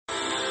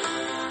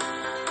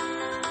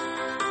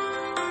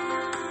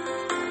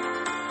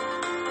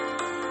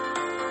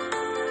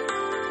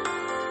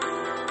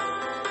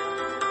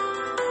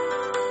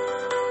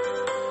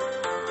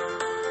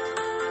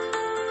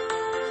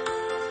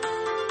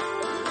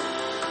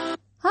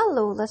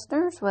Hello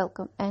listeners,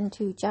 welcome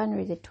into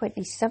January the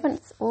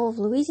 27th of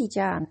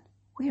LouiseyJan.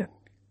 We're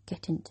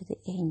getting to the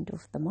end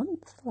of the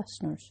month,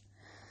 listeners.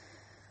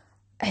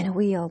 In a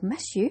way, I'll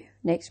miss you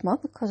next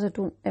month because I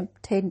don't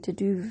intend to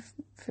do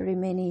very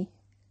many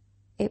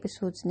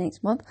episodes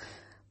next month.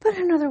 But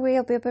in another way,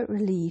 I'll be a bit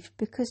relieved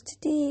because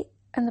today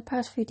and the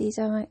past few days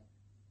I'm like,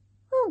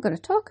 what am I going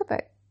to talk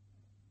about?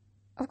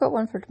 I've got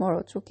one for tomorrow,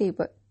 it's okay,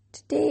 but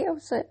today I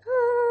was like,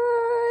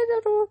 I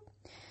don't know.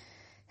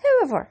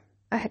 However,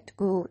 I had to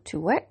go to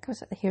work. I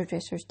was at the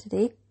hairdresser's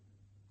today,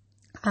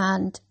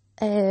 and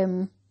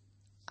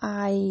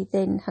I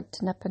then had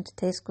to nip into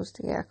Tesco's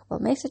to get a couple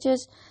of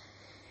messages,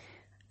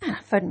 and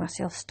I found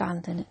myself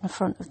standing in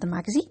front of the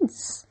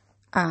magazines,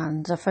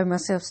 and I found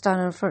myself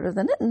standing in front of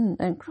the knitting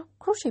and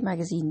crochet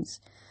magazines,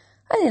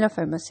 and then I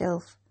found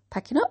myself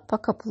picking up a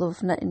couple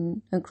of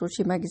knitting and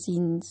crochet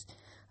magazines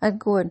and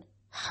going,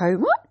 how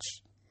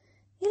much?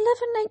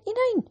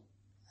 $11.99.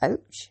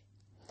 Ouch.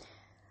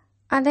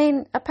 And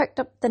then I picked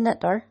up the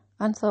knitter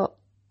and thought,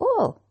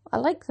 oh, I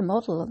like the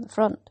model on the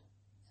front.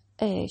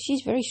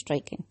 She's very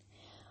striking.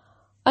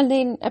 And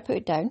then I put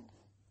it down.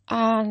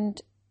 And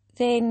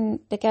then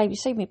the guy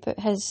beside me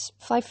put his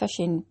fly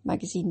fishing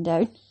magazine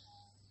down.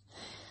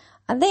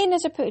 And then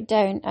as I put it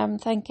down, I'm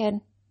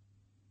thinking,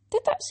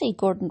 did that say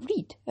Gordon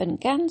Reid and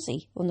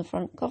Gansey on the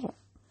front cover?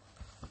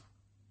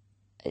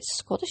 It's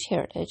Scottish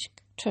Heritage,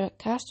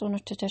 cast on a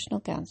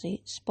traditional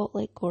Gansey,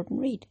 Spotlight Gordon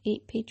Reid,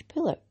 8-page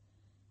pullout.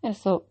 And I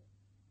thought,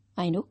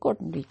 I know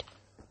Gordon Reid,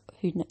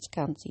 who knits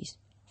Ganseys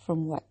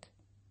from Wick.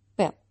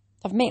 Well,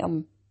 I've met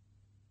him.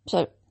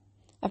 I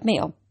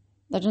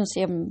don't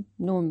say I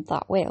know him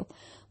that well,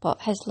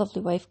 but his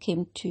lovely wife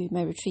came to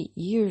my retreat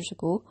years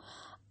ago,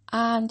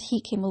 and he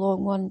came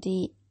along one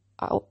day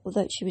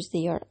that she was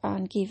there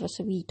and gave us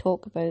a wee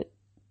talk about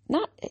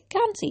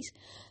Ganseys,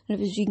 and it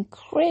was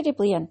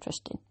incredibly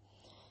interesting.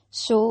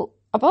 So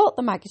I bought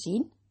the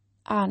magazine,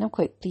 and I'm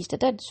quite pleased I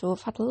did. So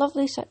I've had a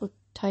lovely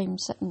time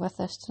sitting with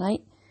us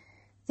tonight.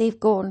 They've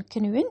gone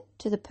canoeing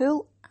to the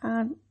pool,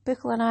 and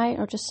Buchel and I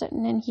are just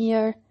sitting in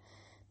here,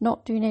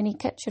 not doing any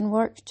kitchen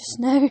work just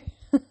now.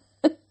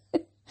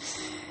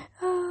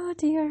 Oh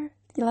dear,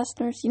 the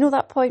listeners. You know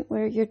that point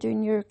where you're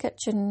doing your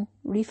kitchen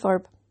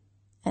refurb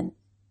and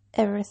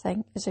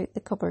everything is out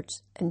the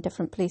cupboards in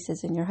different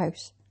places in your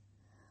house?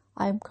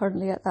 I'm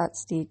currently at that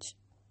stage.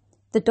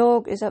 The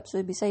dog is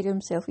absolutely beside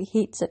himself. He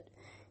hates it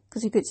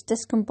because he gets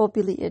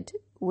discombobulated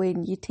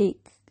when you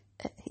take,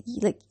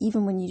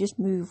 even when you just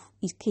move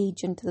his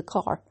cage into the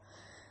car.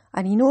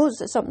 And he knows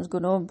that something's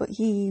going on, but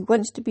he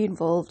wants to be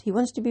involved. He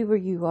wants to be where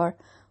you are,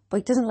 but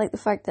he doesn't like the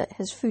fact that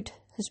his food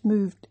has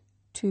moved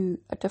to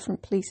a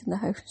different place in the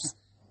house.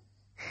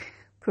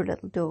 Poor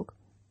little dog.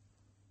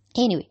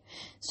 Anyway,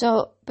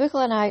 so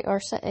Buchel and I are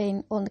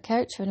sitting on the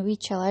couch having a wee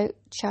chill out,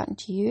 chatting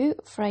to you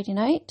Friday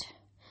night,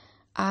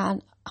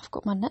 and I've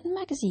got my knitting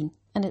magazine,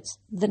 and it's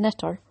The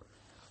Knitter,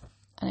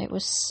 and it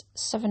was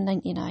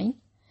 $7.99,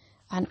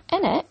 and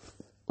in it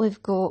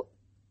we've got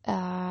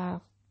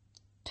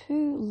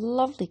two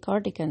lovely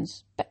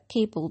cardigans, a bit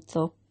cabled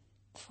though,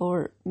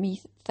 for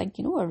me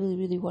thinking, oh, I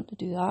really want to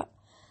do that.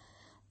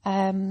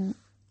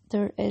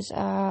 There is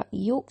a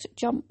yoked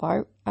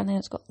jumper, and then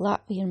it's got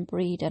Latvian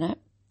braid in it.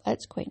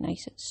 It's quite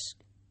nice. It's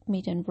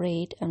made in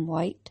red and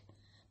white,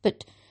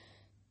 but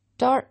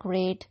dark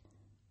red,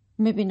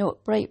 maybe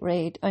not bright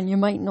red, and you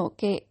might not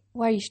get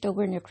why are you still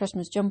wearing your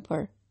Christmas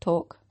jumper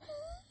talk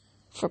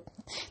for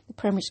the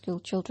primary school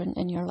children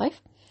in your life.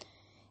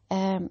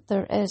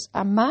 There is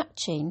a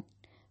matching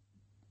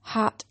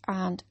hat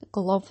and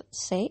glove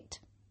set,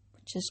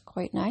 which is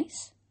quite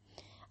nice.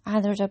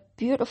 And there's a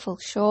beautiful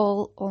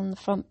shawl on the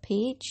front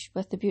page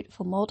with the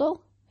beautiful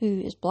model,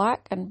 who is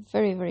black and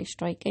very, very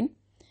striking.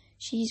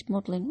 She's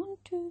modelling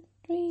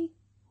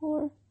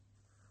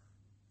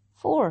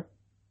 4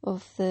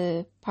 of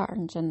the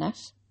patterns in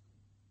this.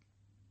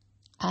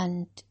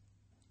 And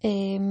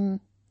then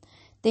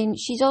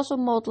she's also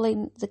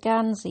modelling the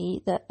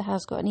Gansey that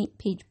has got an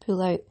 8-page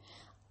pull-out.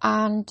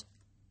 And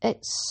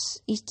it's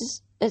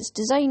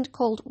designed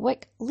called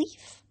Wick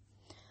Leaf.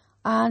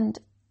 And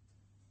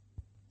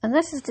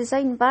this is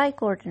designed by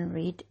Gordon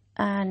Reid,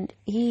 and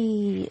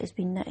he has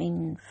been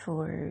knitting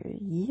for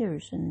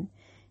years, and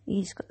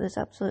he's got this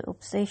absolute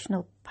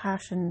obsessional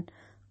passion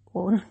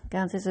on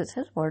Ganseys. It's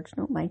his words,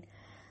 not mine.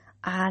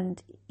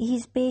 And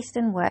he's based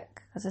in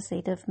Wick, as I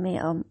said, I've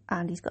met him,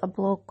 and he's got a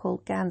blog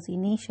called Gansey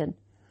Nation.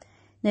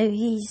 Now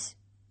he's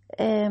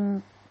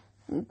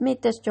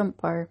made this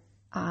jumper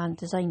and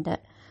designed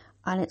it,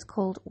 and it's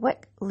called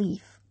Wick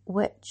Leaf,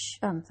 which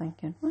I'm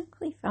thinking,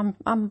 Wick Leaf,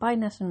 I'm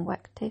buying this in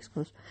Wick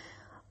Tesco's.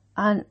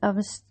 And I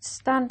was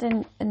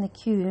standing in the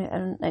queue,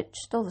 and it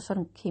just all of a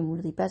sudden became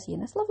really busy.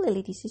 And this lovely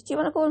lady says, do you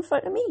want to go in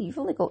front of me? You've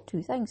only got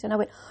 2 things. And I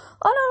went,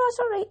 oh, no, that's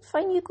all right.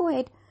 Fine, you go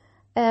ahead.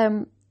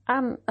 And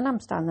I'm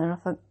standing there, and I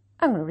thought,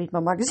 I'm going to read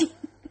my magazine.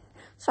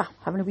 So I'm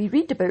having a wee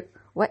read about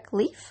Wick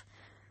Leaf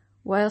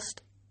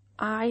whilst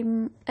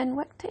I'm in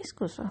Wick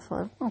Tesco's. So I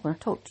thought, I'm going to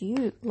talk to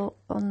you a lot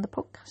on the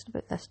podcast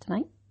about this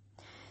tonight.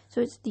 So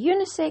it's the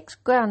unisex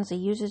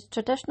Gansey uses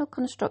traditional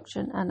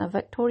construction and a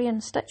Victorian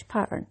stitch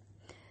pattern.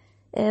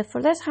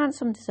 For this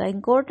handsome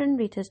design, Gordon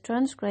Reed has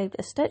transcribed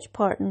a stitch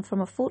pattern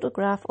from a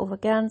photograph of a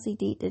Gansey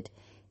dated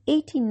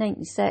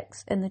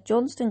 1896 in the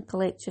Johnston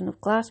collection of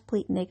glass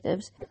plate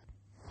negatives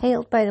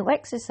held by the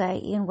Wick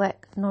Society in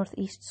Wick, North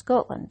East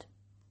Scotland.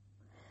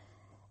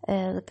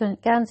 The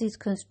Gansey is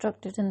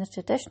constructed in the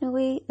traditional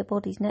way. The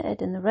body is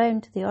knitted in the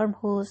round to the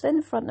armholes, then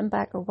the front and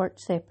back are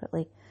worked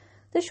separately.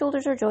 The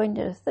shoulders are joined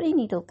at a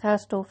 3-needle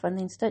cast-off, and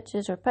then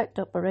stitches are picked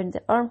up around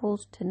the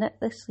armholes to knit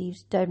the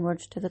sleeves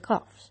downwards to the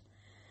cuffs.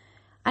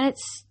 And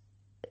it's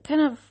kind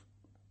of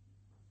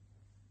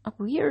a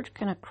weird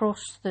kind of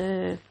cross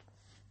the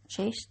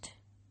chest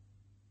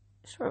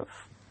sort of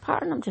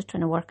pattern. I'm just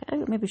trying to work it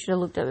out. Maybe I should have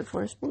looked at it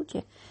before I spoke to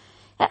you.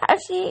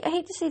 Actually, I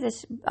hate to say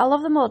this. I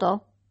love the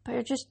model, but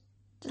you're just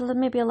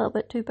maybe a little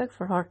bit too big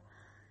for her.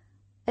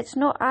 It's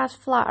not as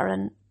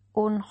flattering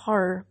on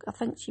her. I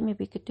think she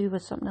maybe could do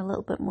with something a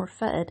little bit more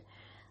fitted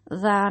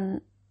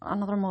than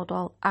another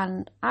model.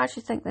 And I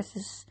actually think this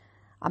is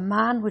a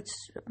man would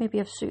maybe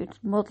have suited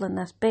modelling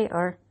this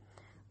better.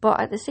 But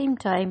at the same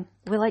time,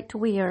 we like to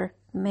wear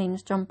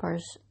men's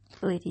jumpers,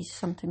 ladies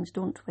sometimes,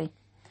 don't we? And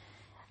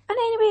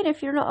anyway,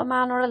 if you're not a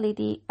man or a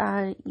lady,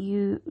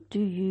 you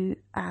do you,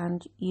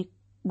 and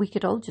we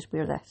could all just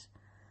wear this.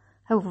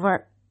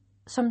 However,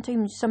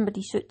 sometimes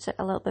somebody suits it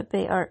a little bit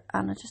better,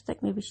 and I just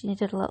think maybe she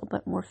needed a little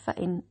bit more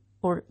fitting,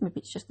 or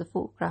maybe it's just the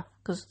photograph,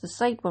 because the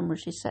side one where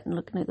she's sitting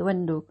looking out the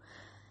window,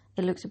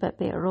 it looks a bit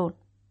better on.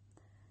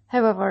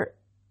 However,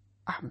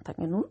 I'm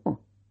thinking, oh,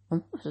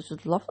 this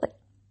is lovely.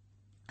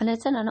 And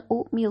it's in an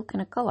oatmeal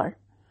kind of colour.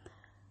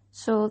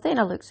 So then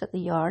I looks at the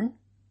yarn,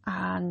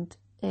 and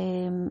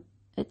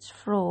it's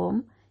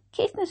from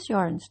Caithness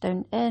Yarns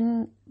down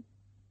in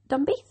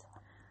Dunbeath.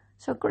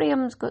 So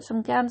Graham's got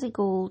some Gansey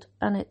gold,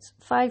 and it's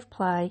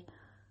 5-ply,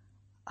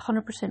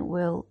 100%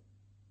 wool,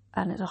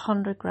 and it's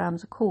 100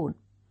 grams a cone.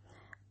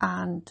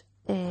 And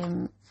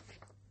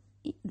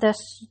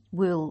this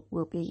wool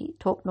will be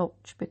top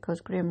notch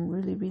because Graham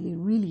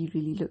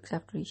really looks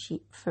after his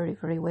sheep very,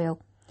 very well.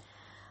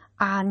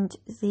 And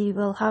they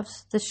will have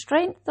the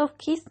strength of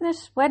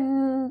Caithness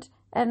wind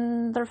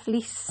in their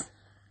fleece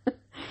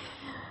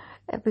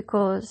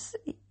because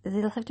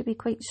they'll have to be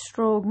quite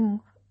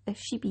strong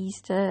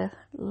sheepies to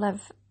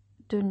live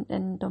down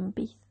in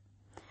Dunbeath.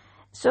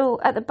 So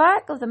at the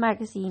back of the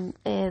magazine,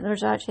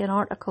 there's actually an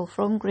article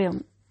from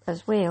Graham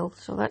as well,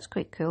 so that's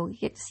quite cool. You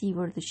get to see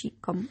where the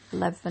sheep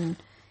live and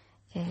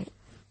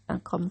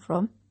come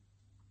from.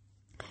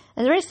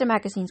 And the rest of the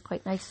magazine's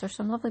quite nice. There's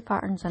some lovely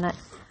patterns in it,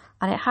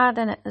 and it had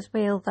in it as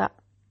well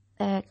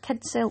that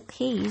Kid Silk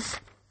Haze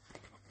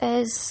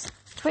is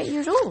 20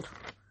 years old.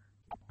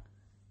 I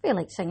feel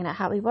like singing a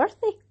happy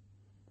birthday.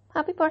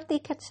 Happy birthday,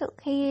 Kid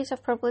Silk Haze.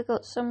 I've probably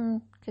got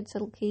some Kid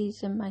Silk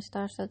Haze in my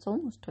stash that's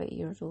almost 20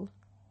 years old.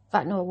 In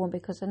fact, no, I won't,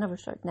 because I never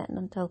started knitting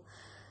until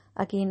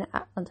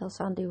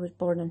Sandy was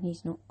born, and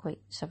he's not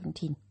quite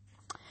 17.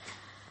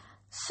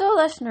 So,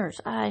 listeners,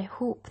 I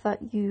hope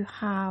that you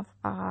have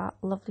a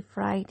lovely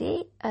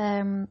Friday.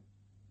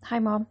 Hi,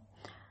 Mum.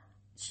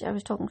 I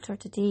was talking to her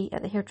today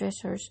at the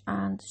hairdresser's,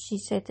 and she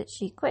said that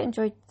she quite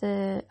enjoyed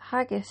the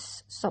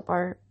haggis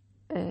supper,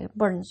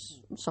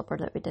 Burns supper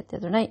that we did the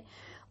other night.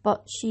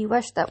 But she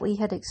wished that we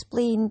had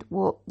explained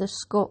what the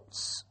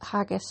Scots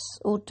haggis,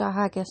 ode to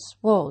haggis,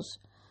 was.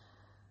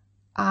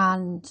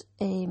 And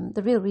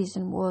the real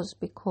reason was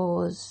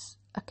because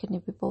I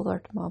couldn't be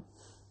bothered, Mum.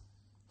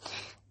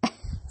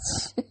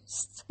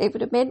 It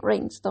would have meant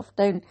writing stuff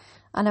down,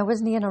 and I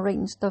wasn't in a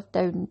writing stuff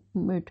down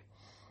mood.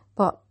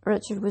 But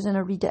Richard was in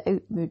a read it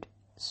out mood.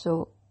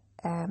 So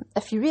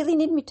if you really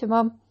need me to,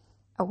 Mum,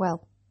 I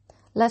will.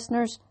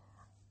 Listeners,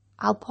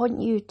 I'll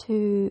point you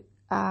to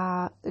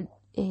a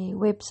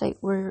website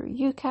where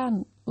you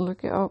can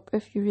look it up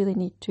if you really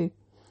need to.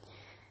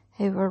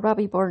 However,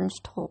 Robbie Burns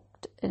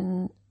talked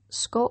in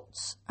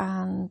Scots,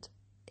 and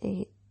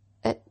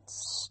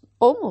it's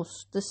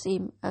almost the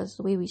same as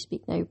the way we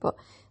speak now, but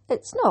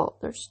it's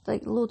not. There's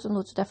like loads and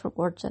loads of different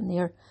words in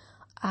there,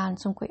 and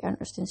some quite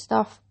interesting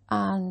stuff,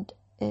 and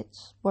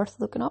it's worth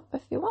looking up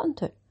if you want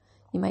to.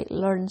 You might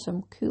learn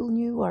some cool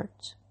new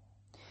words.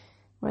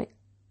 Right,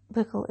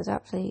 Bickle is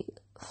actually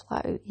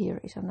flat out here.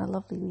 He's having a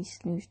lovely wee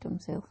snooze to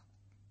himself,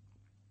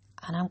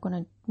 and I'm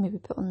going to maybe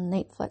put on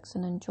Netflix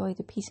and enjoy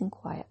the peace and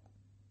quiet.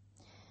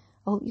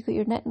 I hope you got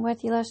your knitting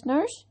with you,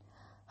 listeners.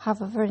 Have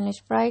a very nice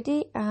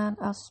Friday, and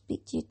I'll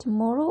speak to you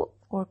tomorrow.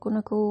 We're going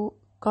to go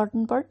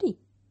garden birdie,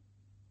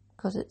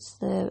 because it's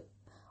the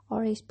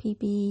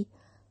RSPB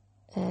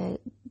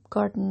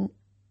garden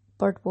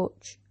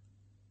birdwatch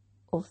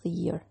of the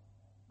year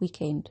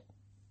weekend.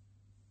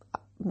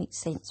 Makes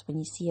sense when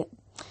you see it.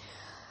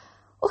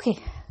 Okay,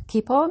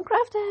 keep on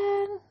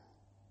crafting.